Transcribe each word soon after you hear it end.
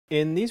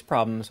In these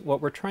problems,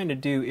 what we're trying to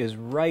do is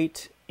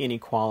write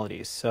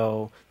inequalities,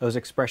 so those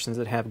expressions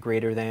that have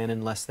greater than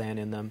and less than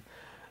in them,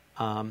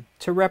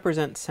 to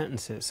represent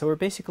sentences. So we're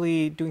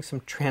basically doing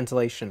some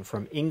translation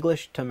from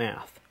English to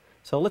math.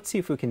 So let's see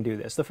if we can do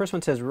this. The first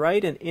one says,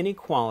 write an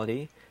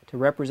inequality to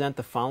represent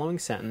the following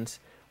sentence.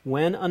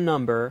 When a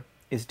number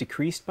is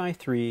decreased by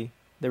 3,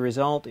 the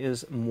result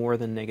is more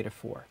than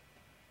 -4.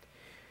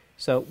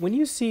 So when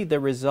you see the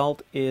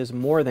result is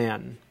more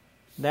than,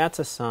 that's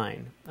a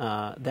sign.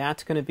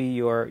 That's going to be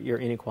your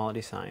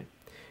inequality sign.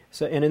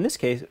 So, and in this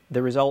case,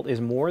 the result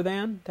is more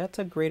than, that's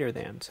a greater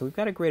than. So we've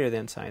got a greater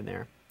than sign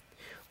there.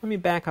 Let me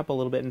back up a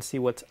little bit and see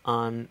what's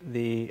on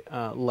the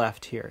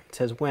left here. It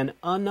says when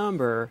a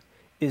number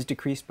is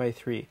decreased by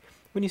 3.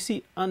 When you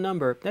see a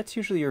number, that's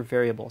usually your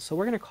variable. So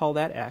we're going to call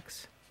that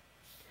x.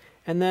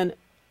 And then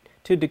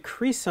to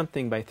decrease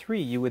something by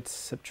 3, you would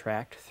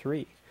subtract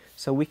 3.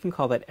 So we can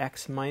call that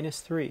x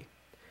minus 3.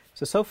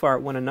 So far,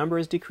 when a number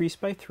is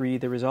decreased by 3,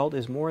 the result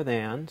is more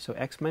than, so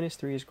x minus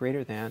 3 is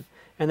greater than,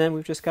 and then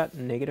we've just got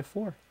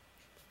 -4.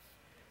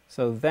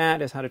 So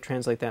that is how to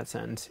translate that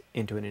sentence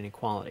into an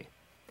inequality.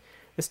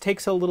 This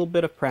takes a little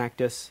bit of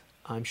practice.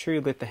 I'm sure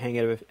you'll get the hang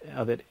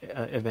of it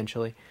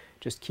eventually.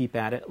 Just keep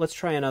at it. Let's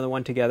try another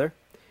one together.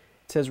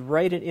 It says,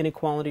 write an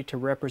inequality to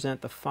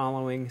represent the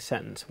following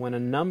sentence. When a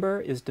number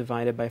is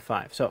divided by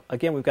 5. So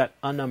again, we've got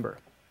a number.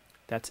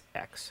 That's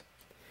x.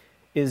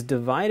 Is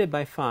divided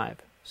by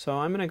 5. So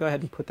I'm going to go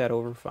ahead and put that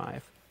over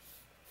 5.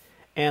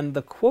 And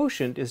the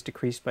quotient is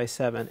decreased by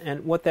 7.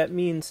 And what that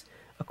means,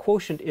 a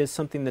quotient is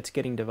something that's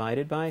getting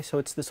divided by. So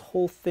it's this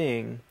whole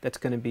thing that's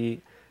going to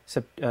be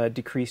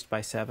decreased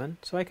by 7.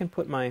 So I can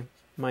put my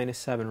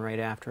 -7 right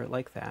after it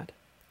like that.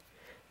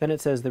 Then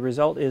it says the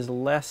result is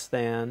less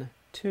than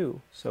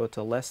 2. So it's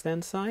a less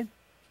than sign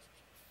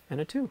and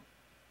a 2.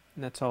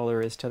 And that's all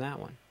there is to that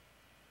one.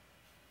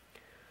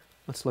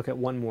 Let's look at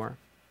one more.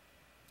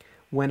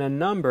 When a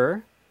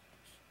number,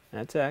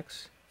 that's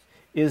x,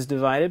 is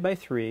divided by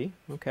 3,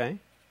 okay,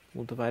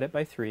 we'll divide it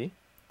by 3,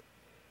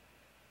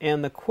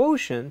 and the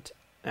quotient,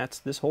 that's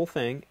this whole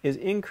thing, is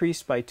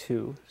increased by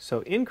 2,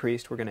 so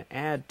increased, we're going to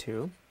add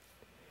 2,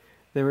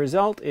 the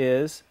result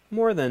is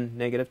more than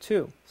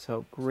 -2,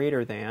 so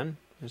greater than,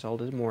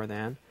 result is more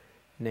than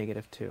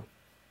 -2.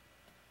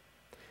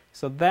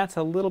 So that's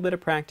a little bit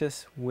of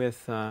practice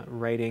with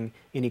writing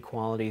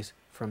inequalities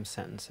from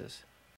sentences.